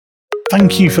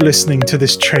Thank you for listening to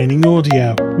this training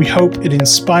audio. We hope it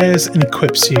inspires and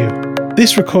equips you.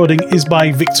 This recording is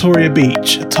by Victoria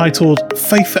Beech, titled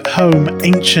Faith at Home,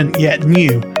 Ancient Yet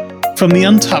New, from the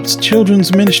Untapped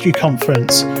Children's Ministry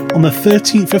Conference on the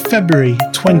 13th of February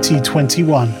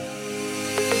 2021.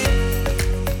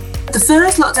 The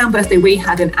first lockdown birthday we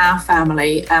had in our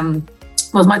family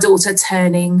was my daughter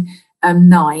turning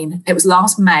 9. It was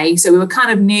last May, so we were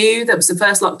kind of new. That was the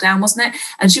first lockdown, wasn't it?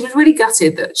 And she was really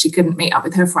gutted that she couldn't meet up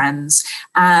with her friends.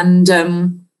 And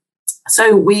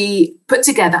so we put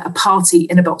together a party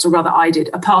in a box, or rather I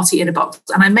did, a party in a box.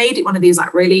 And I made it one of these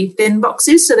like really thin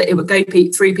boxes so that it would go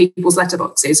through people's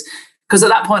letterboxes. Because at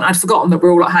that point, I'd forgotten that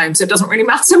we're all at home, so it doesn't really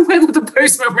matter whether the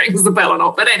postman rings the bell or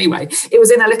not. But anyway, it was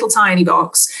in a little tiny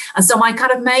box. And so I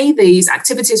kind of made these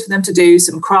activities for them to do,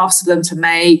 some crafts for them to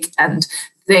make and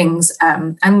things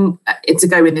and to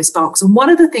go in this box. And one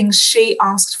of the things she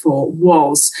asked for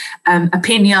was a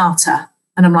piñata.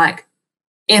 And I'm like,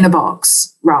 in a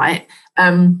box, right?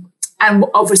 And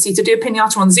obviously to do a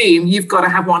piñata on Zoom, you've got to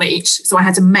have one each. So I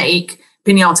had to make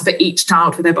piñata for each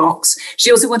child for their box.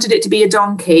 She also wanted it to be a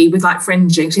donkey with like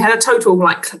fringing. She had a total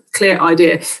like clear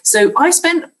idea. So I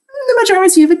spent the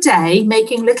majority of a day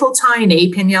making little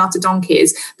tiny piñata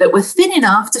donkeys that were thin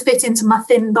enough to fit into my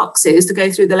thin boxes to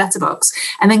go through the letterbox,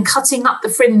 and then cutting up the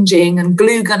fringing and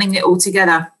glue gunning it all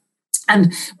together.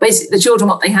 And basically the children,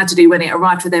 what they had to do when it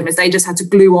arrived for them is they just had to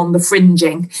glue on the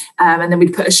fringing, and then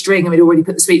we'd put a string and we'd already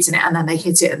put the sweets in it, and then they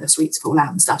hit it and the sweets fall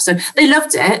out and stuff. So they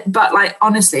loved it. But like,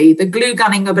 honestly, the glue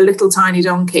gunning of a little tiny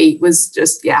donkey was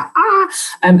just,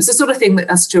 it's the sort of thing that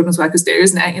us children's workers do,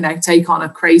 isn't it? You know, take on a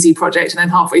crazy project and then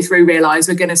halfway through realise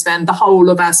we're going to spend the whole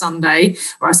of our Sunday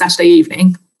or our Saturday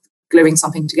evening gluing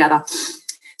something together.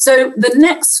 So the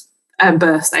next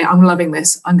birthday, I'm loving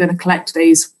this. I'm going to collect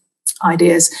these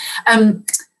ideas. The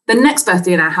next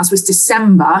birthday in our house was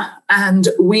December, and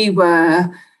we were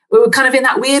kind of in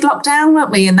that weird lockdown, weren't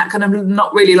we? In that kind of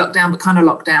not really lockdown, but kind of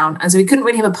lockdown. And so we couldn't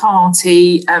really have a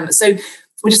party. So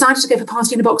we decided to go for a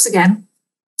party in a box again.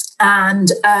 And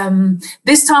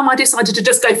this time I decided to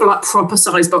just go for like proper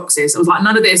size boxes. I was like,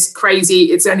 none of this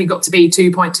crazy. It's only got to be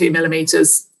 2.2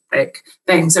 millimeters thick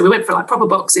thing. So we went for like proper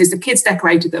boxes. The kids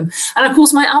decorated them. And of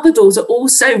course, my other daughter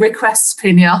also requests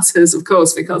piñatas, of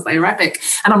course, because they are epic.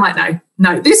 And I'm like,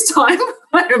 no, this time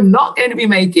I am not going to be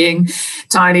making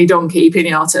tiny donkey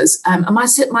piñatas. And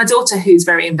my daughter, who's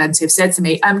very inventive, said to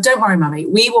me, don't worry, mummy,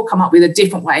 we will come up with a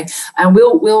different way. And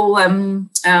we'll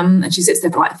and she sits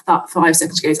there for like 5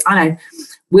 seconds. She goes, I know.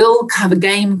 We'll have a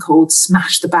game called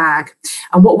Smash the Bag.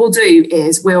 And what we'll do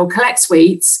is we'll collect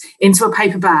sweets into a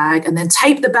paper bag and then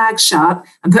tape the bag shut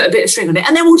and put a bit of string on it.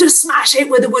 And then we'll just smash it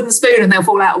with a wooden spoon and they'll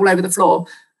fall out all over the floor.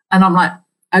 And I'm like,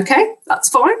 okay, that's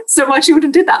fine. So my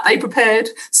children did that. They prepared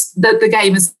the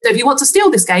game. So if you want to steal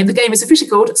this game, the game is officially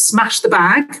called Smash the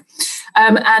Bag.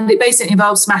 And it basically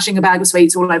involves smashing a bag of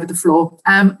sweets all over the floor.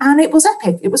 And it was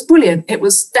epic. It was brilliant. It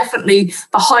was definitely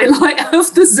the highlight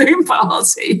of the Zoom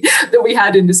party that we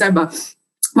had in December.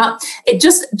 But it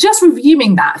just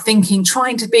reviewing that, thinking,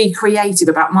 trying to be creative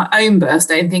about my own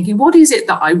birthday and thinking, what is it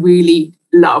that I really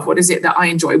love? What is it that I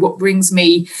enjoy? What brings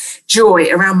me joy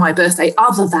around my birthday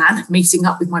other than meeting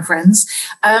up with my friends?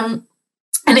 And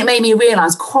it made me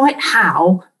realise quite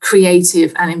how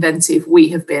creative and inventive we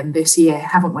have been this year,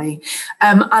 haven't we?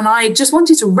 And I just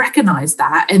wanted to recognise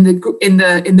that in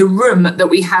the room that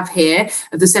we have here,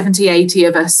 of the 70, 80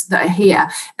 of us that are here,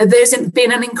 there's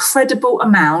been an incredible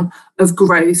amount of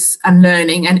growth and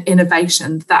learning and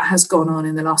innovation that has gone on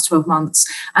in the last 12 months.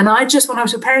 And I just, when I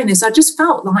was preparing this, I just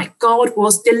felt like God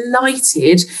was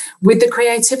delighted with the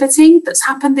creativity that's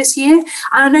happened this year. And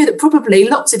I know that probably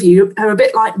lots of you are a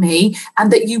bit like me,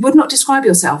 and that you would not describe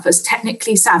yourself as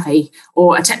technically savvy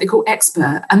or a technical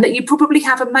expert, and that you probably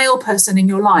have a male person in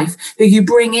your life who you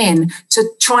bring in to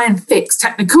try and fix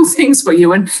technical things for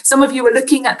you. And some of you are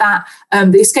looking at that,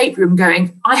 the escape room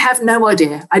going, I have no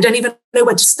idea. I don't even know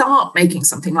where to start making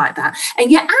something like that. And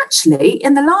yet actually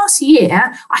in the last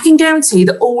year, I can guarantee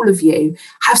that all of you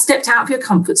have stepped out of your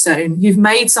comfort zone. You've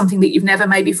made something that you've never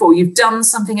made before. You've done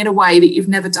something in a way that you've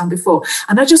never done before.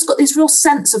 And I just got this real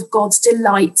sense of God's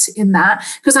delight in that,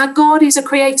 because our God is a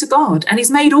creator God, and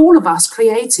he's made all of us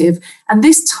creative. And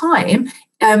this time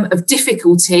of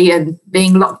difficulty and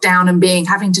being locked down and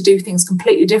having to do things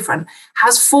completely different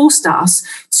has forced us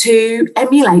to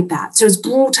emulate that. So it's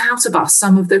brought out of us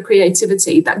some of the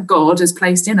creativity that God has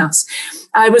placed in us.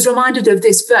 I was reminded of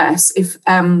this verse. If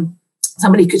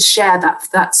somebody could share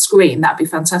that screen, that'd be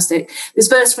fantastic. This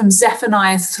verse from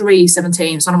Zephaniah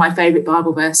 3:17. It's one of my favorite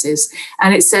Bible verses.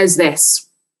 And it says this.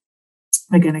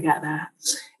 We're going to get there.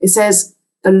 It says,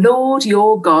 "The Lord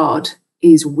your God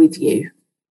is with you.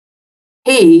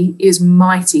 He is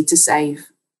mighty to save.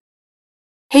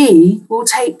 He will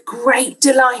take great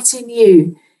delight in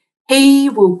you. He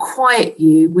will quiet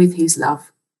you with his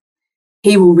love.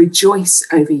 He will rejoice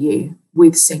over you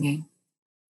with singing.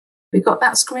 We got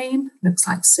that screen? Looks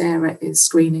like Sarah is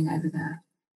screening over there.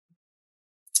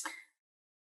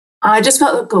 I just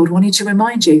felt that God wanted to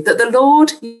remind you that the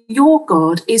Lord, your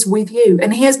God, is with you,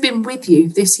 and he has been with you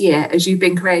this year as you've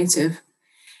been creative.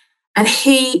 And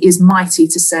he is mighty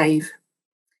to save.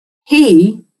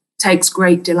 He takes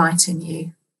great delight in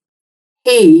you.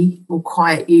 He will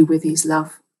quiet you with his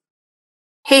love.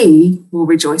 He will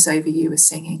rejoice over you with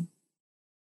singing.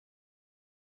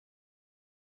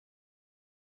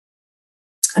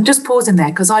 I'm just pausing there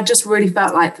because I just really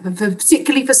felt like,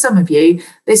 particularly for some of you,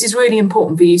 this is really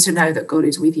important for you to know that God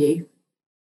is with you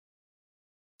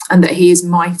and that he is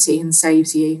mighty and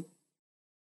saves you,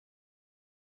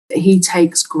 that he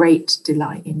takes great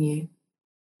delight in you,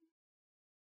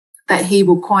 that he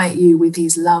will quiet you with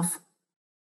his love,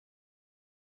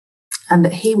 and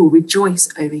that he will rejoice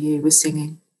over you with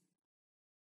singing.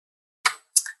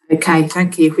 Okay,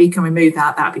 thank you. If we can remove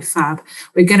that, that'd be fab.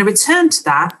 We're going to return to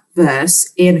that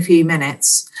verse in a few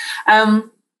minutes.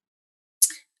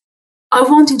 I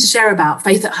wanted to share about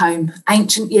faith at home,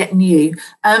 ancient yet new.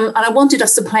 And I wanted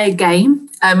us to play a game.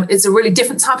 It's a really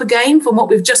different type of game from what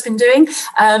we've just been doing.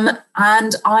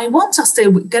 And I want us to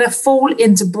going to fall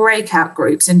into breakout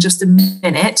groups in just a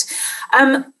minute.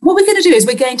 What we're going to do is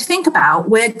we're going to think about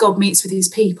where God meets with his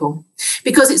people,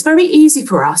 because it's very easy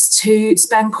for us to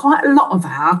spend quite a lot of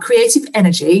our creative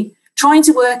energy trying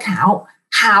to work out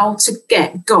how to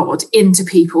get God into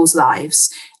people's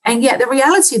lives. And yet the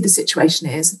reality of the situation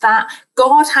is that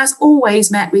God has always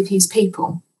met with his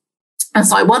people. And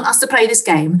so I want us to play this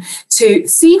game to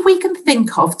see if we can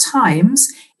think of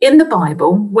times in the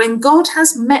Bible when God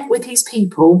has met with his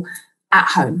people at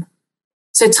home.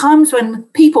 So times when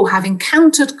people have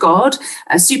encountered God,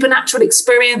 a supernatural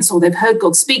experience, or they've heard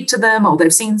God speak to them, or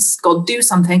they've seen God do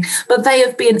something, but they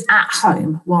have been at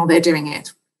home while they're doing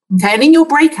it. Okay, and in your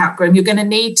breakout room, you're going to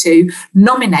need to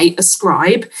nominate a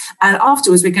scribe. And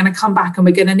afterwards, we're going to come back and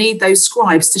we're going to need those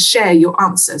scribes to share your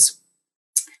answers.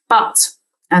 But,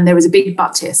 and there is a big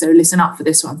but here, so listen up for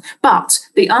this one. But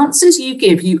the answers you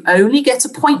give, you only get a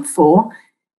point for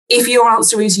if your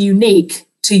answer is unique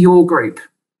to your group.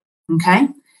 Okay,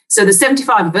 so there's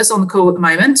 75 of us on the call at the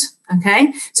moment.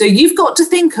 Okay, so you've got to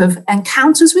think of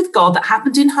encounters with God that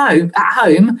happened at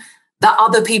home that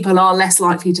other people are less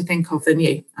likely to think of than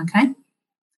you, okay?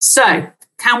 So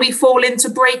can we fall into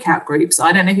breakout groups?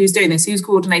 I don't know who's doing this, who's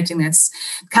coordinating this.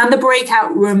 Can the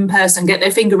breakout room person get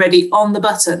their finger ready on the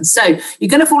button? So you're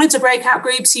going to fall into breakout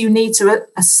groups. You need to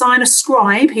assign a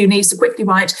scribe who needs to quickly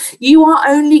write. You are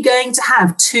only going to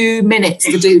have 2 minutes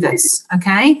to do this,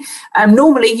 okay?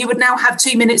 Normally, you would now have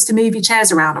 2 minutes to move your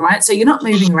chairs around, all right? So you're not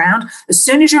moving around. As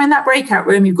soon as you're in that breakout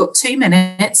room, you've got 2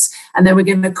 minutes, and then we're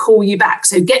going to call you back.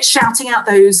 So get shouting out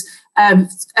those.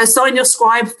 Assign your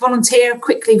scribe, volunteer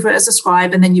quickly as a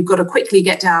scribe, and then you've got to quickly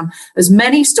get down as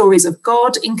many stories of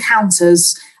God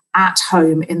encounters at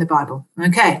home in the Bible.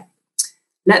 Okay,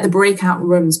 let the breakout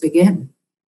rooms begin.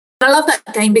 I love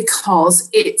that game because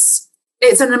it's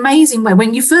an amazing way.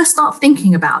 When you first start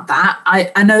thinking about that,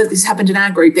 I know this happened in our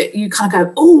group, that you kind of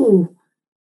go, oh,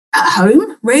 at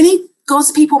home? Really?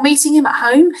 God's people meeting him at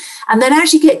home? And then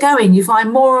as you get going, you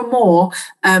find more and more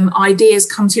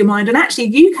ideas come to your mind. And actually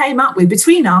you came up with,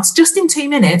 between us, just in 2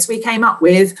 minutes, we came up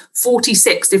with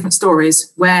 46 different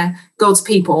stories where God's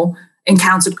people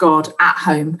encountered God at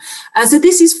home. So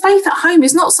this is faith at home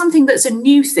is not something that's a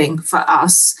new thing for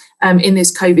us in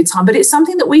this COVID time, but it's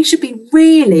something that we should be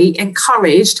really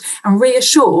encouraged and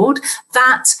reassured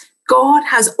that God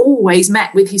has always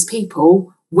met with his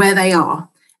people where they are.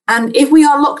 And if we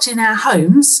are locked in our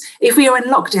homes, if we are in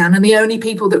lockdown and the only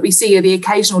people that we see are the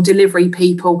occasional delivery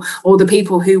people or the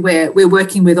people who we're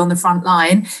working with on the front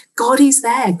line, God is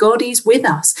there. God is with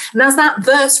us. And as that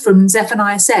verse from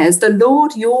Zephaniah says, the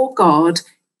Lord your God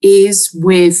is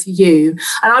with you.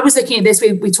 And I was looking at this,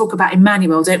 we talk about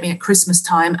Emmanuel, don't we, at Christmas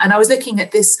time. And I was looking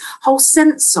at this whole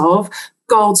sense of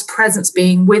God's presence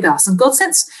being with us, and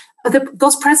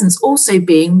God's presence also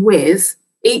being with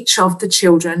each of the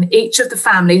children, each of the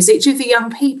families, each of the young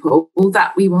people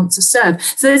that we want to serve.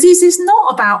 So this is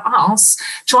not about us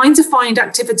trying to find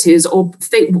activities or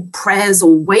prayers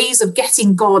or ways of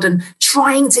getting God and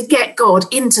trying to get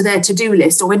God into their to-do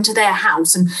list or into their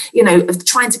house, and of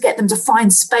trying to get them to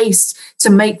find space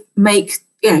to make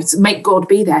God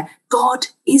be there. God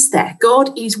is there.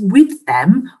 God is with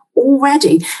them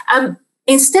already.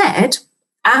 Instead,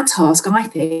 our task, I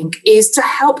think, is to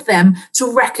help them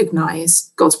to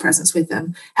recognize God's presence with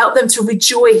them, help them to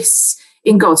rejoice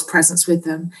in God's presence with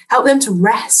them, help them to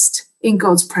rest in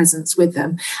God's presence with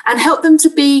them, and help them to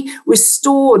be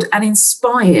restored and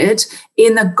inspired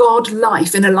in a God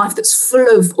life, in a life that's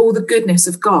full of all the goodness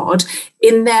of God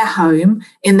in their home,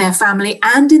 in their family,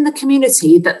 and in the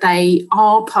community that they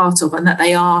are part of and that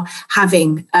they are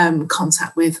having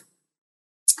contact with.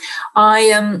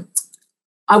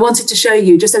 I wanted to show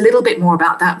you just a little bit more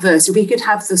about that verse. If we could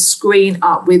have the screen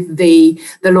up with the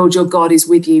Lord your God is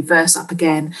with you verse up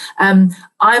again.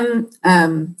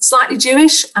 I'm slightly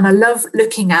Jewish, and I love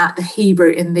looking at the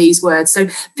Hebrew in these words. So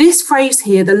this phrase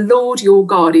here, the Lord your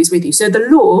God is with you. So the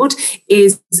Lord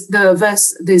is the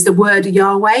verse, there's the word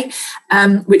Yahweh,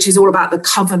 which is all about the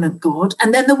covenant God.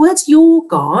 And then the word your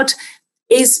God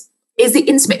is the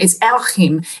intimate, it's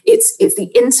Elohim, it's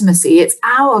the intimacy, it's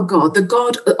our God, the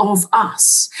God of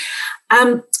us.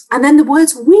 And then the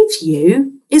words with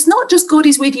you is not just God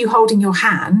is with you holding your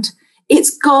hand,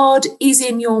 it's God is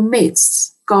in your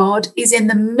midst. God is in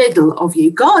the middle of you.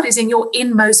 God is in your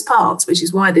inmost parts, which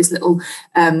is why this little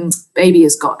baby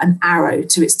has got an arrow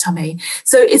to its tummy.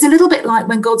 So it's a little bit like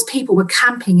when God's people were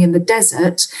camping in the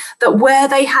desert, that where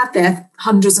they had their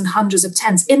hundreds and hundreds of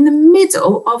tents, in the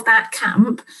middle of that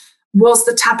camp was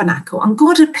the tabernacle. And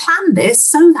God had planned this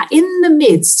so that in the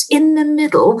midst, in the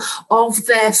middle of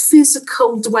their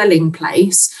physical dwelling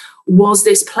place, was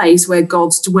this place where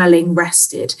God's dwelling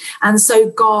rested. And so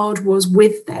God was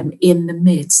with them in the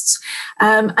midst.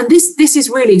 And this is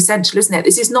really essential, isn't it?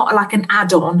 This is not like an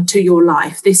add-on to your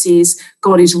life. This is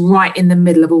God is right in the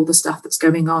middle of all the stuff that's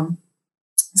going on.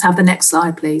 Let's have the next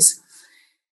slide, please.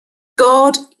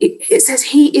 God, it says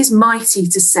he is mighty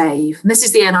to save. And this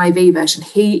is the NIV version.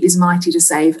 He is mighty to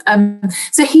save.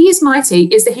 So he is mighty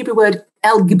is the Hebrew word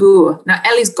El Gibur. Now,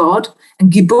 El is God,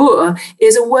 and Gibur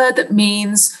is a word that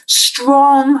means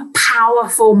strong,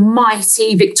 powerful,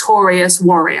 mighty, victorious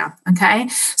warrior. Okay,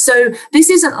 so this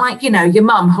isn't like, your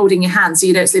mum holding your hand so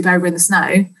you don't slip over in the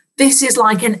snow. This is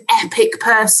like an epic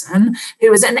person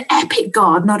who is an epic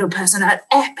God, not a person, an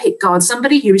epic God,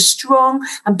 somebody who is strong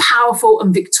and powerful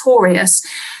and victorious,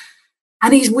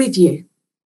 and he's with you.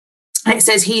 And it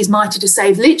says he is mighty to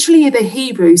save. Literally, the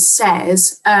Hebrew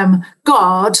says,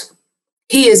 God,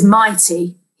 he is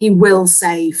mighty, he will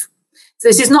save. So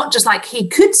this is not just like he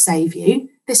could save you.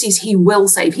 This is he will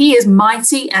save. He is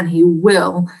mighty and he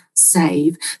will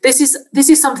save. This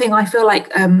is something I feel like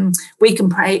we can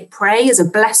pray as a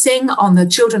blessing on the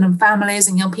children and families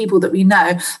and young people that we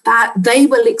know, that they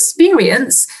will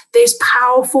experience this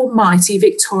powerful, mighty,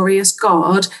 victorious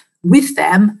God with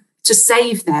them to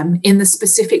save them in the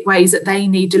specific ways that they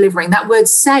need delivering. That word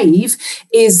save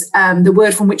is the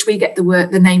word from which we get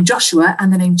the name Joshua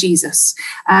and the name Jesus.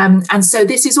 And so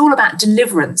this is all about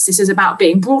deliverance. This is about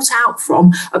being brought out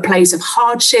from a place of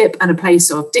hardship and a place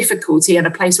of difficulty and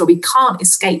a place where we can't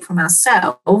escape from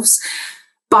ourselves,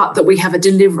 but that we have a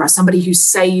deliverer, somebody who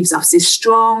saves us, this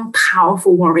strong,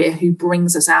 powerful warrior who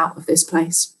brings us out of this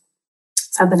place.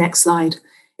 Let's have the next slide.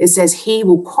 It says he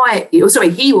will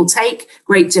he will take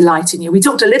great delight in you. We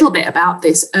talked a little bit about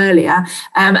this earlier.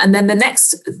 And then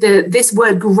this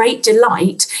word great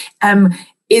delight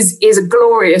is a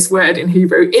glorious word in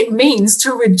Hebrew. It means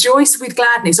to rejoice with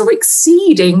gladness or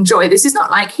exceeding joy. This is not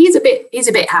like he's a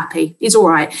bit happy. He's all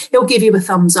right. He'll give you a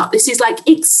thumbs up. This is like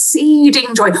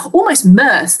exceeding joy, almost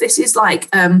mirth. This is like,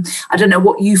 I don't know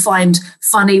what you find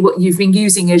funny, what you've been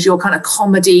using as your kind of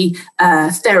comedy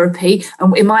therapy.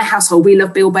 And in my household, we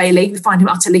love Bill Bailey. We find him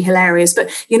utterly hilarious. But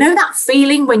you know that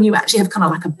feeling when you actually have kind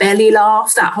of like a belly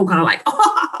laugh, that whole kind of like,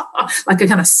 like a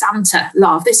kind of Santa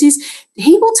laugh.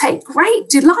 He will take great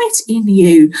delight in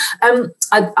you.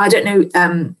 I don't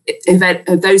know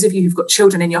if those of you who've got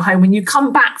children in your home, when you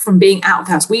come back from being out of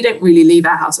the house, we don't really leave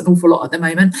our house an awful lot at the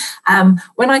moment.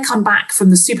 When I come back from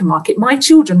the supermarket, my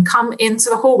children come into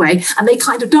the hallway and they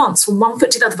kind of dance from one foot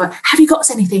to the other foot. Have you got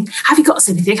us anything? Have you got us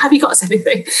anything? Have you got us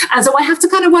anything? And so I have to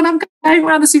kind of, when I'm going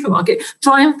around the supermarket,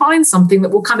 try and find something that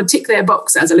will kind of tick their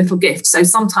box as a little gift. So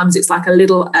sometimes it's like a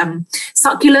little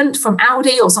succulent from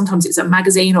Aldi, or sometimes it's a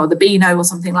magazine or the Beano or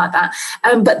something like that.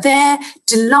 But their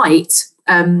delight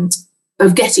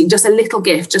of getting just a little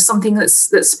gift, just something that's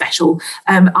special,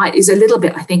 is a little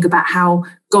bit, I think, about how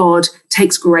God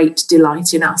takes great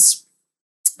delight in us.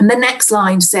 And the next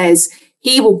line says,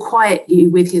 he will quiet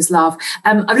you with his love.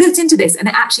 I've looked into this, and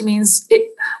it actually means, it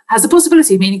has the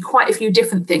possibility of meaning quite a few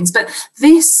different things. But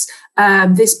this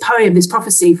this poem, this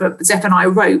prophecy that Zephaniah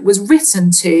wrote, was written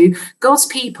to God's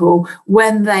people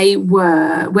when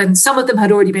some of them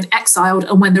had already been exiled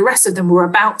and when the rest of them were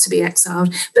about to be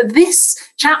exiled. But this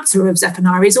chapter of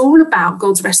Zephaniah is all about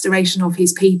God's restoration of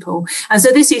his people. And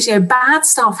so this is, bad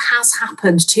stuff has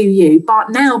happened to you, but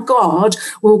now God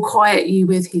will quiet you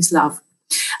with his love.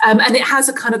 And it has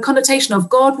a kind of connotation of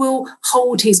God will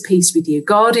hold his peace with you.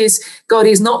 God is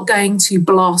not going to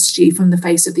blast you from the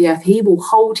face of the earth. He will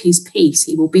hold his peace.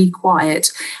 He will be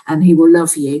quiet and he will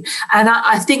love you. And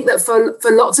I think that for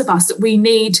lots of us, that we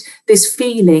need this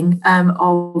feeling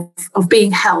of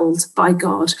being held by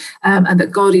God, and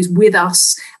that God is with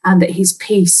us, and that his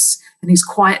peace and his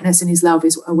quietness and his love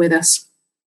are with us.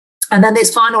 And then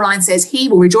this final line says, he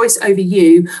will rejoice over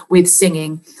you with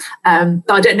singing. I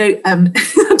don't know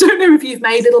if you've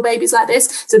made little babies like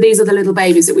this. So these are the little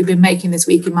babies that we've been making this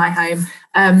week in my home.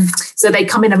 So they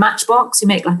come in a matchbox. You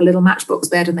make like a little matchbox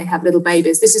bed and they have little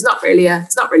babies. This is not really a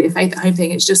faith at home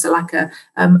thing. It's just like a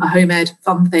home-ed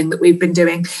fun thing that we've been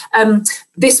doing.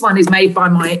 This one is made by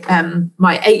my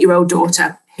 8-year-old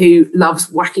daughter, who loves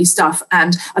wacky stuff.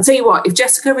 And I'll tell you what, if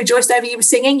Jessica rejoiced over you with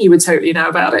singing, you would totally know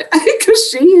about it, because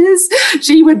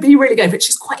she would be really good. But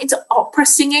she's quite into opera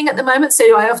singing at the moment,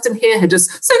 so I often hear her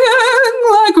just singing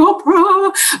like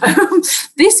opera.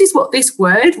 This is what this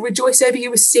word, rejoice over you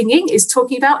with singing, is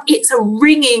talking about. It's a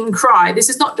ringing cry. This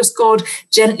is not just God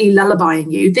gently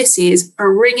lullabying you. This is a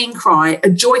ringing cry, a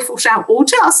joyful shout, or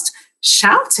just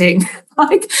shouting.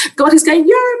 Like God is going,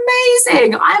 you're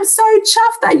amazing. I am so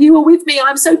chuffed that you are with me.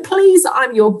 I'm so pleased that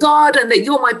I'm your God and that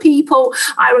you're my people.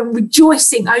 I am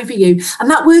rejoicing over you. And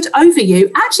that word over you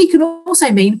actually can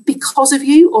also mean because of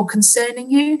you or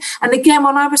concerning you. And again,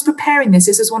 when I was preparing this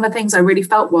is one of the things I really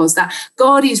felt was that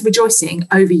God is rejoicing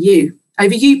over you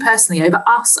personally, over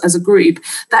us as a group,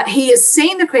 that he has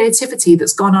seen the creativity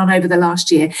that's gone on over the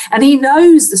last year, and he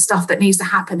knows the stuff that needs to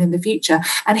happen in the future,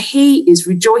 and he is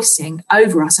rejoicing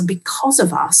over us and because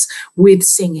of us with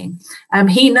singing.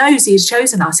 He knows he has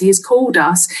chosen us, he has called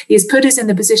us, he has put us in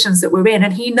the positions that we're in,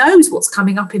 and he knows what's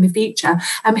coming up in the future.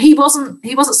 He wasn't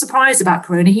surprised about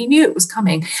Corona. He knew it was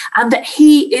coming, and that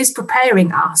he is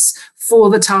preparing us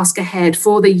for the task ahead,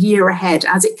 for the year ahead,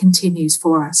 as it continues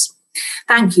for us.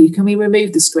 Thank you. Can we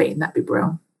remove the screen? That'd be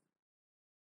brilliant.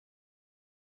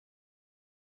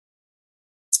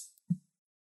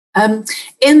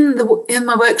 In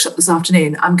my workshop this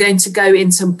afternoon, I'm going to go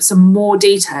into some more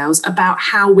details about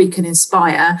how we can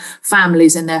inspire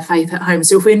families in their faith at home.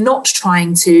 So if we're not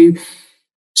trying to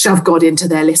shove God into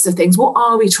their list of things, what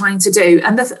are we trying to do?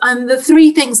 And the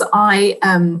three things that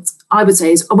I would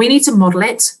say is we need to model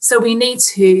it. So we need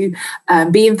to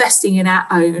be investing in our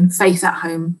own faith at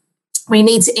home. We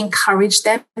need to encourage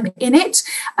them in it.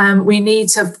 We need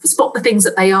to spot the things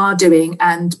that they are doing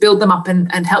and build them up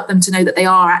and help them to know that they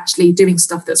are actually doing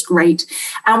stuff that's great.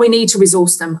 And we need to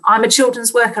resource them. I'm a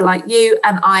children's worker like you,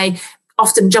 and I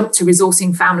often jump to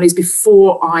resourcing families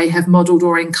before I have modelled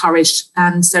or encouraged.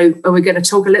 And so we're going to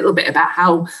talk a little bit about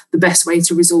how the best way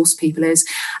to resource people is.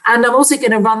 And I'm also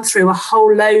going to run through a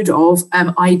whole load of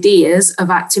ideas of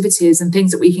activities and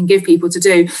things that we can give people to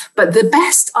do. But the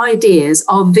best ideas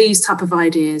are these type of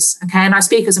ideas. Okay. And I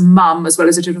speak as a mum as well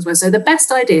as a children's worker. So the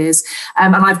best ideas,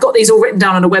 and I've got these all written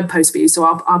down on a web post for you. So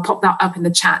I'll pop that up in the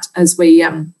chat as we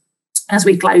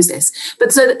close this.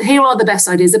 But so here are the best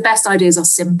ideas. The best ideas are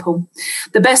simple.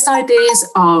 The best ideas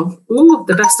are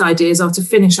to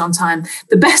finish on time.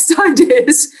 The best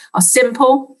ideas are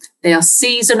simple. They are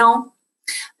seasonal.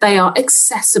 They are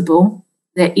accessible.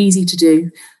 They're easy to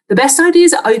do. The best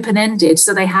ideas are open-ended,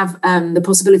 so they have the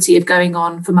possibility of going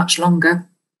on for much longer.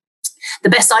 The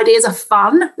best ideas are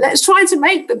fun. Let's try to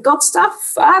make the God stuff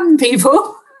fun,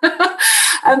 people.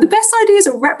 The best ideas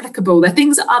are replicable. They're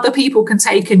things that other people can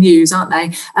take and use, aren't they?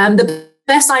 The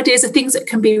best ideas are things that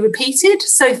can be repeated,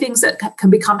 so things that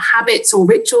can become habits or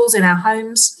rituals in our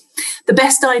homes. The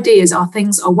best ideas are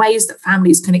ways that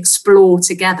families can explore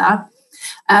together,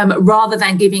 rather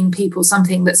than giving people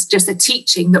something that's just a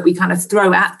teaching that we kind of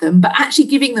throw at them, but actually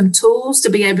giving them tools to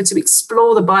be able to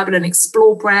explore the Bible and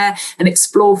explore prayer and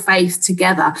explore faith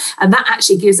together. And that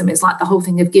actually gives them, it's like the whole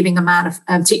thing of teaching a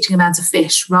man to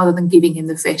fish rather than giving him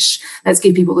the fish. Let's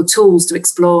give people the tools to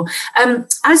explore.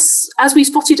 As we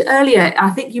spotted earlier,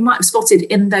 I think you might have spotted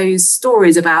in those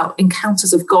stories about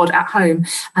encounters of God at home,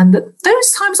 and that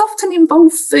those times often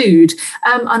involve food.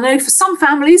 I know for some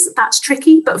families that's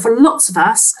tricky, but for lots of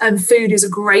us, us, food is a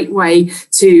great way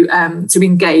to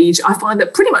engage. I find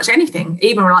that pretty much anything,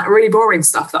 even like really boring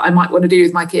stuff that I might want to do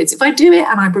with my kids, if I do it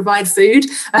and I provide food,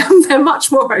 they're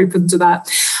much more open to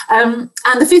that. And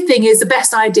the fifth thing is the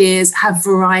best ideas have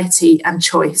variety and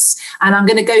choice. And I'm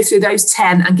going to go through those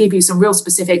 10 and give you some real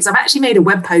specifics. I've actually made a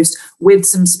web post with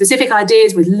some specific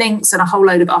ideas with links and a whole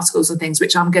load of articles and things,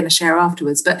 which I'm going to share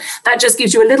afterwards. But that just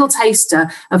gives you a little taster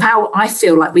of how I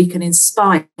feel like we can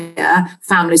inspire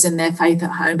families in their faith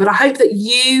at home. But I hope that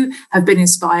you have been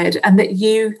inspired and that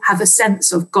you have a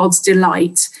sense of God's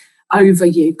delight over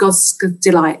you, God's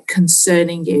delight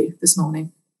concerning you this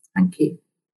morning. Thank you.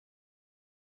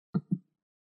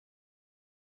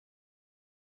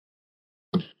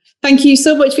 Thank you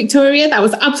so much, Victoria. That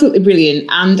was absolutely brilliant.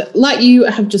 And like you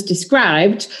have just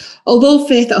described, although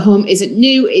Faith at Home isn't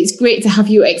new, it's great to have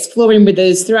you exploring with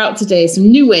us throughout today some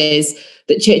new ways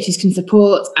that churches can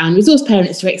support and resource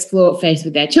parents to explore faith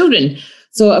with their children.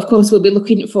 So, of course, we'll be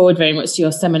looking forward very much to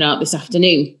your seminar this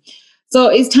afternoon. So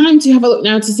it's time to have a look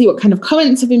now to see what kind of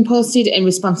comments have been posted in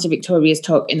response to Victoria's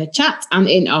talk in the chat and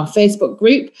in our Facebook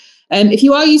group. If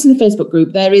you are using the Facebook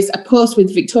group, there is a post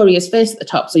with Victoria's face at the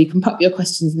top, so you can pop your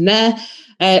questions in there.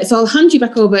 So I'll hand you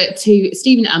back over to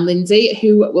Stephen and Lindsay,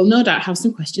 who will no doubt have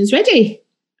some questions ready.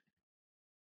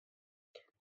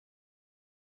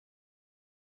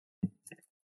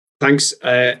 Thanks.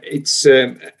 It's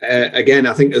again,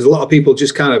 I think there's a lot of people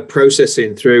just kind of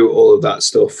processing through all of that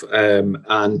stuff,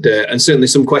 and certainly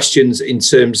some questions in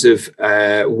terms of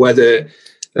whether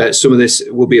some of this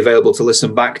will be available to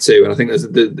listen back to. And I think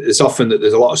it's often that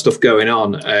there's a lot of stuff going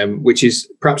on, which is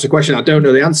perhaps a question I don't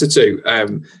know the answer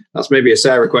to. That's maybe a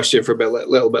Sarah question for a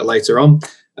little bit later on.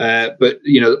 But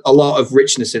a lot of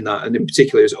richness in that, and in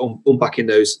particular is unpacking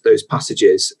those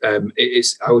passages. I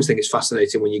always think it's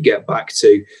fascinating when you get back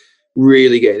to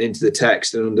really getting into the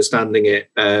text and understanding it,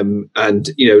 and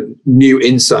new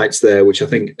insights there, which I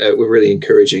think were really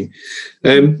encouraging.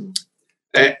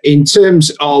 In terms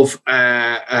of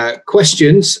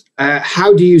questions,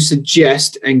 how do you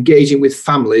suggest engaging with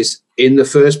families in the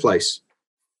first place?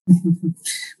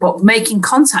 Well, making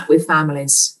contact with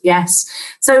families, yes.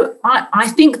 So I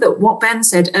think that what Ben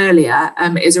said earlier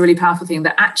is a really powerful thing,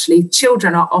 that actually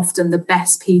children are often the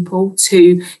best people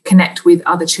to connect with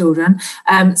other children.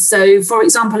 So, for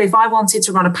example, if I wanted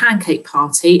to run a pancake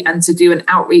party and to do an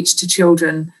outreach to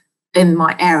children in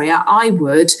my area, I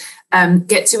would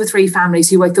get 2 or 3 families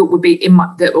who I thought would be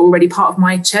that are already part of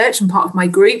my church and part of my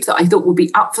group that I thought would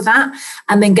be up for that,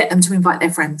 and then get them to invite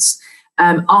their friends.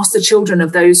 Ask the children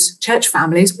of those church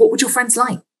families, what would your friends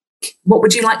like? What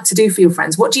would you like to do for your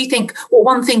friends? What do you think, what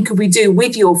one thing could we do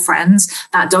with your friends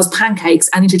that does pancakes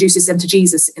and introduces them to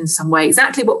Jesus in some way?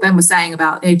 Exactly what Ben was saying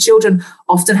about, children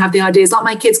often have the ideas, like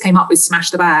my kids came up with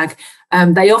Smash the Bag.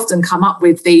 They often come up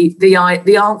with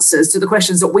the answers to the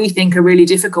questions that we think are really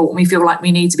difficult, and we feel like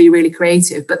we need to be really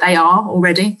creative, but they are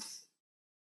already.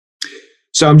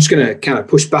 So I'm just going to kind of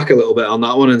push back a little bit on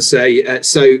that one and say,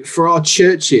 so for our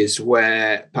churches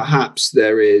where perhaps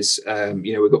there is,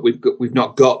 we've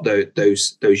not got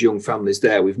those young families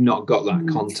there, we've not got that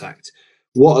contact.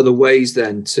 What are the ways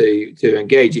then to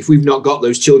engage? If we've not got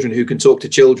those children who can talk to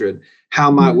children, how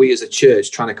might we as a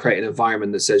church trying to create an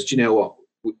environment that says, do you know what,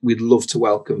 we'd love to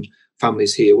welcome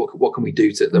families here. What can we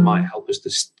do that might help us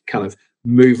to kind of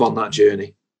move on that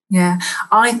journey? Yeah,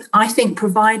 I think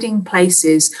providing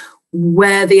places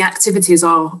where the activities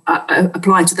are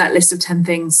applied to that list of 10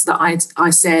 things that I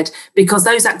said, because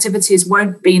those activities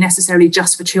won't be necessarily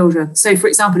just for children. So, for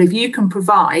example, if you can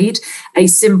provide a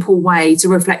simple way to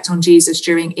reflect on Jesus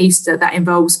during Easter that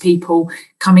involves people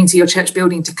coming to your church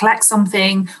building to collect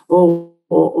something, or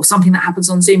something that happens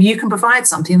on Zoom, you can provide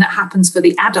something that happens for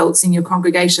the adults in your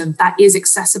congregation that is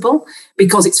accessible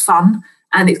because it's fun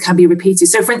and it can be repeated.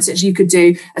 So, for instance, you could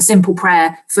do a simple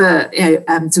prayer for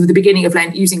to the beginning of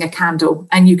Lent using a candle,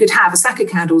 and you could have a stack of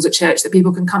candles at church that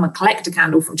people can come and collect a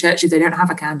candle from church if they don't have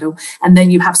a candle, and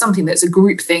then you have something that's a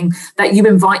group thing that you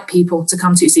invite people to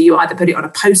come to. So you either put it on a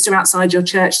poster outside your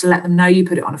church to let them know, you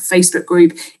put it on a Facebook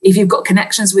group. If you've got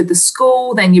connections with the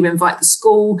school, then you invite the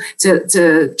school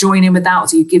to join in with that, or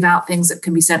so you give out things that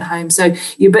can be sent home. So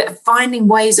you're finding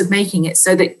ways of making it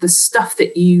so that the stuff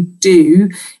that you do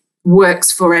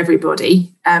works for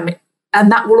everybody, and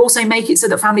that will also make it so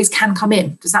that families can come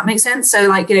in. Does that make sense? So,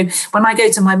 when I go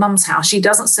to my mum's house, she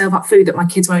doesn't serve up food that my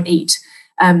kids won't eat,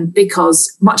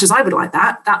 because much as I would like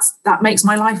that makes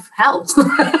my life hell.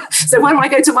 So when I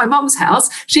go to my mum's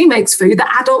house, she makes food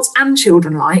that adults and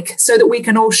children like, so that we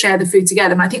can all share the food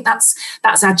together. And I think that's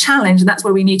our challenge, and that's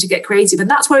where we need to get creative. And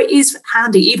that's where it is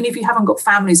handy, even if you haven't got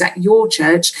families at your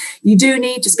church, you do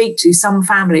need to speak to some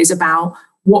families about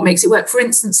what makes it work. For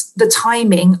instance, the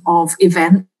timing of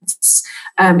events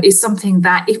is something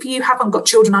that if you haven't got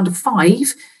children under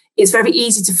 5, it's very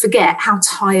easy to forget how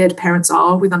tired parents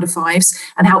are with under 5s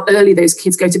and how early those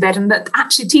kids go to bed, and that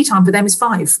actually tea time for them is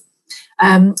 5.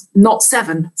 Not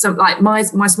 7. So like my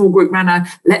small group ran a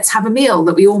let's have a meal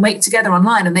that we all make together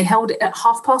online, and they held it at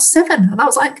 7:30. And I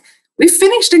was like, we've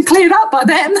finished and cleared up by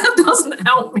then. That doesn't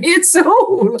help me at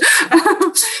all.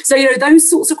 So, those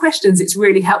sorts of questions, it's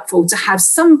really helpful to have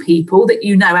some people that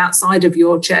outside of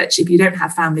your church, if you don't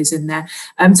have families in there,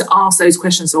 to ask those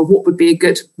questions. Or what would be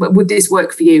would this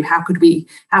work for you? How could we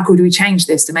change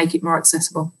this to make it more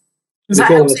accessible? If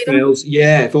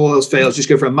all else fails, just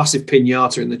go for a massive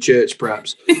piñata in the church,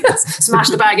 perhaps. Smash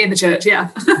the bag in the church, yeah.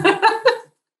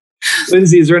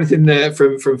 Lindsay, is there anything there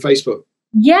from Facebook?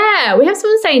 Yeah, we have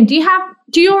someone saying,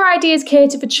 do your ideas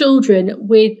cater for children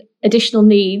with additional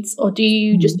needs, or do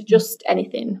you just adjust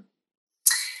anything?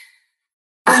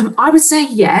 I would say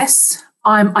yes.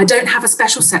 I don't have a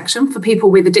special section for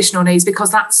people with additional needs, because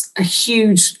that's a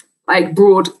huge,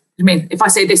 broad. I mean, if I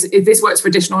say this, if this works for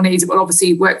additional needs, it will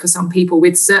obviously work for some people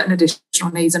with certain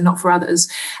additional needs and not for others.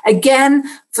 Again,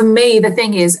 for me, the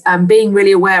thing is being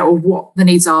really aware of what the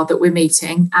needs are that we're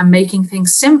meeting and making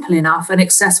things simple enough and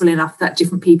accessible enough that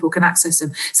different people can access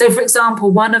them. So, for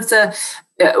example, one of the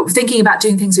thinking about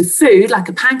doing things with food, like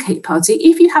a pancake party,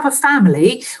 if you have a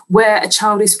family where a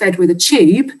child is fed with a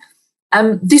tube,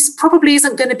 this probably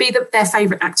isn't going to be their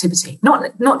favourite activity.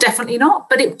 Not definitely not,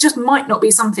 but it just might not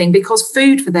be something, because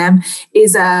food for them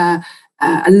is a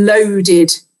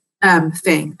loaded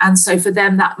thing. And so for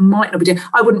them, that might not be,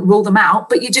 I wouldn't rule them out,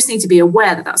 but you just need to be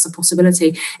aware that that's a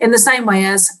possibility. In the same way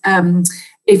as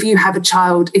if you have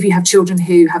children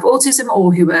who have autism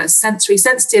or who are sensory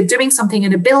sensitive, doing something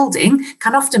in a building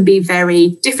can often be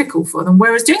very difficult for them,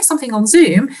 whereas doing something on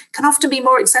Zoom can often be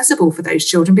more accessible for those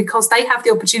children, because they have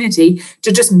the opportunity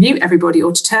to just mute everybody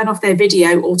or to turn off their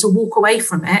video or to walk away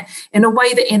from it in a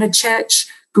way that in a church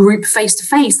group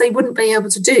face-to-face they wouldn't be able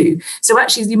to do. So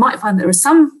actually you might find there are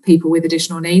some people with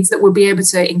additional needs that will be able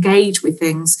to engage with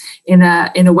things in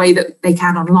a way that they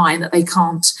can online that they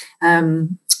can't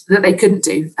that they couldn't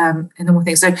do in the one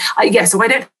thing. So I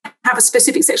don't have a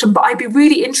specific section, but I'd be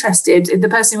really interested if the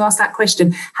person who asked that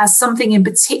question has something in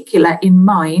particular in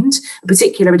mind, a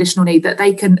particular additional need, that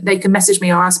they can message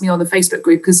me or ask me on the Facebook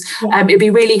group, because it'd be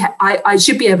really, I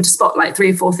should be able to spot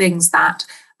 3 or 4 things that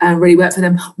really work for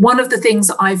them. One of the things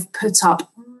that I've put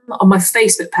up on my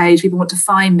Facebook page, people want to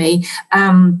find me,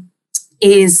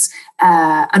 is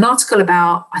an article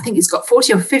about, I think it's got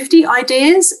 40 or 50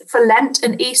 ideas for Lent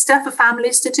and Easter for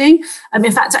families to do.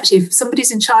 In fact, actually, if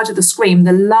somebody's in charge of the screen,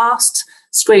 the last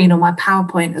screen on my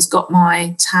PowerPoint has got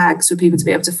my tags for people to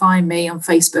be able to find me on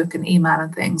Facebook and email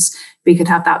and things. We could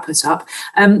have that put up.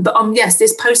 But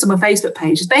this post on my Facebook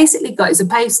page is basically it's a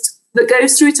post that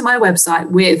goes through to my website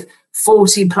with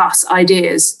 40 plus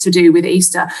ideas to do with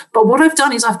Easter. But what I've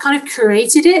done is I've kind of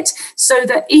curated it so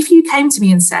that if you came to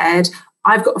me and said,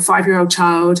 I've got a 5-year-old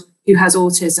child who has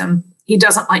autism, he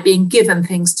doesn't like being given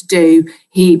things to do,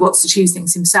 he wants to choose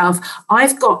things himself,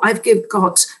 I've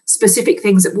got specific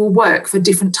things that will work for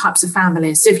different types of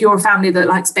families. So if you're a family that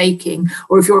likes baking,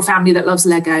 or if you're a family that loves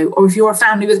Lego, or if you're a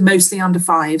family with mostly under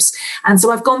 5s. And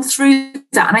so I've gone through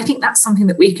that, and I think that's something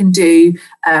that we can do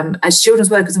as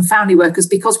children's workers and family workers,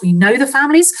 because we know the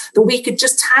families, that we could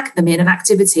just tag them in an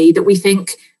activity that we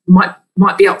think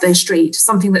might be up their street,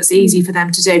 something that's easy for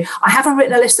them to do. I haven't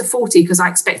written a list of 40 because I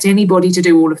expect anybody to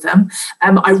do all of them.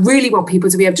 I really want people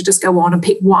to be able to just go on and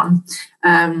pick one.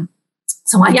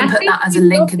 So I can put that as a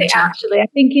link in the chat. Actually, I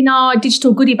think in our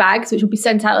digital goodie bags, which will be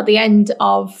sent out at the end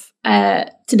of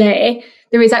today,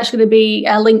 there is actually going to be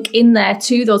a link in there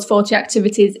to those 40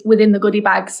 activities within the goodie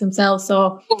bags themselves.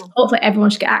 So hopefully everyone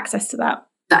should get access to that.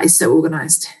 That is so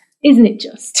organised. Isn't it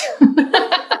just?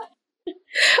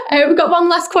 We've got one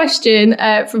last question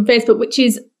from Facebook, which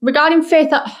is regarding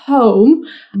faith at home.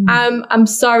 I'm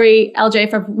sorry, LJ,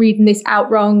 if I'm reading this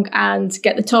out wrong and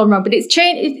get the tone wrong, but it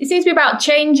seems to be about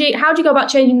changing. How do you go about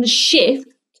changing the shift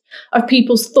of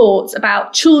people's thoughts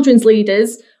about children's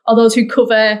leaders, or those who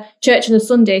cover church on a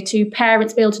Sunday, to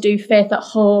parents be able to do faith at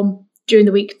home during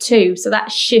the week too? So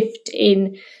that shift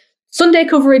in Sunday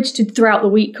coverage to throughout the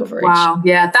week coverage. Wow,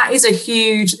 yeah, that is a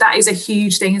huge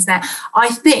thing, isn't it? I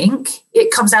think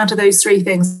it comes down to those 3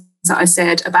 things that I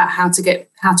said about how to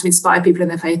inspire people in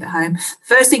their faith at home.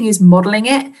 The first thing is modelling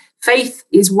it. Faith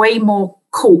is way more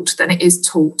caught than it is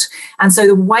taught. And so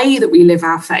the way that we live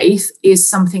our faith is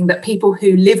something that people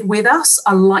who live with us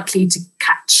are likely to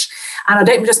catch. And I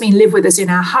don't just mean live with us in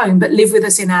our home, but live with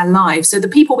us in our lives. So the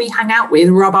people we hang out with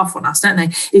rub off on us, don't they?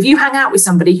 If you hang out with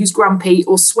somebody who's grumpy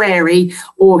or sweary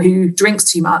or who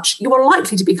drinks too much, you are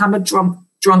likely to become a drunk,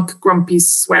 grumpy,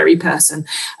 sweary person.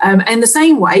 In the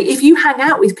same way, if you hang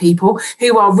out with people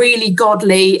who are really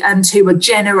godly and who are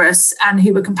generous and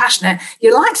who are compassionate,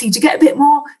 you're likely to get a bit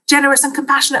more generous and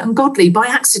compassionate and godly by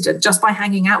accident, just by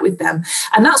hanging out with them.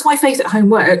 And that's why Faith at Home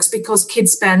works, because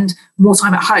kids spend more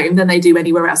time at home than they do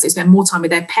anywhere else. They spend more time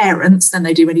with their parents than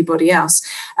they do anybody else.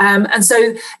 And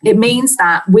so it means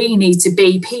that we need to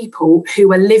be people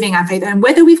who are living our faith at home.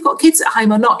 Whether we've got kids at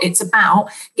home or not, it's about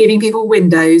giving people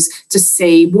windows to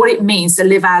see what it means to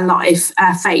live our life,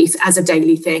 our faith, as a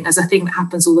daily thing, as a thing that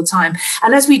happens all the time.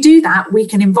 And as we do that, we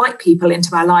can invite people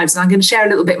into our lives. And I'm going to share a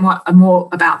little bit more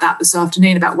about that this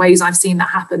afternoon, about ways I've seen that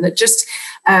happen, that just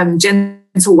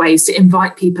gentle ways to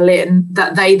invite people in,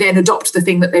 that they then adopt the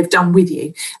thing that they've done with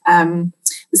you.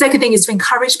 The second thing is to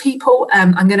encourage people.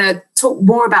 I'm going to talk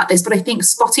more about this, but I think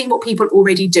spotting what people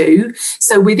already do.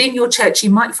 So within your church, you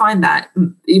might find that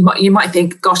you might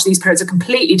think, gosh, these parents are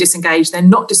completely disengaged. They're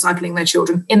not discipling their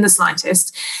children in the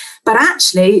slightest. But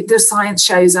actually, the science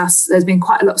shows us, there's been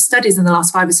quite a lot of studies in the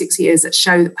last 5 or 6 years that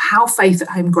show how Faith at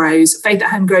Home grows. Faith at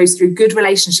Home grows through good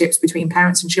relationships between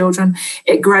parents and children.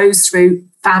 It grows through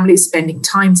families spending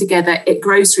time together. It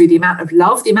grows through the amount of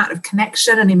love, the amount of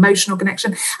connection and emotional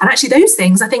connection. And actually those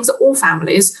things are things that all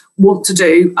families want to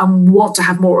do and want to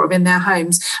have more of in their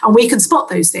homes. And we can spot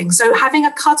those things. So having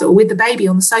a cuddle with the baby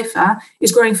on the sofa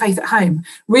is growing faith at home.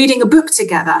 Reading a book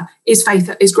together is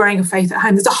growing a faith at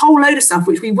home. There's a whole load of stuff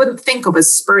which we wouldn't think of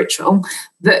as spiritual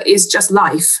that is just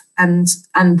life and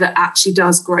that actually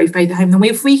does grow faith at home. And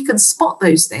if we can spot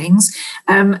those things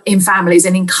in families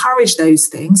and encourage those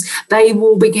things, they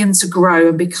will begin to grow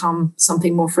and become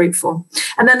something more fruitful.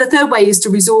 And then the third way is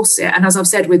to resource it. And as I've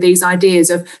said, with these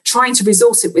ideas of trying to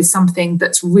resource it with something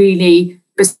that's really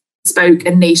bespoke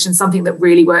and niche and something that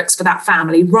really works for that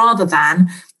family, rather than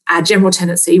our general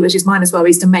tendency, which is mine as well,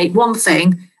 is to make one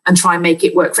thing and try and make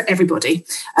it work for everybody,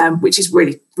 which is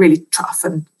really, really tough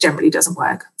and generally doesn't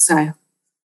work. So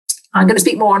I'm going to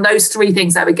speak more on those three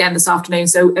things though again this afternoon.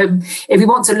 So if you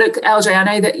want to look, LJ, I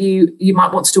know that you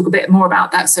might want to talk a bit more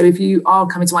about that. So if you are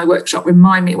coming to my workshop,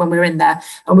 remind me when we're in there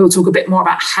and we'll talk a bit more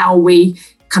about how we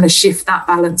kind of shift that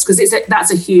balance, because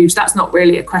that's not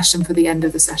really a question for the end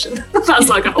of the session. That's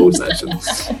like a whole session.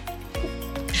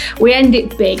 We end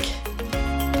it big.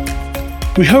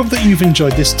 We hope that you've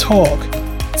enjoyed this talk.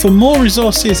 For more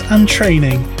resources and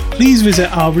training, please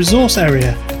visit our resource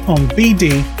area on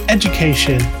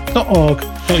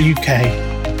bdeducation.org.uk.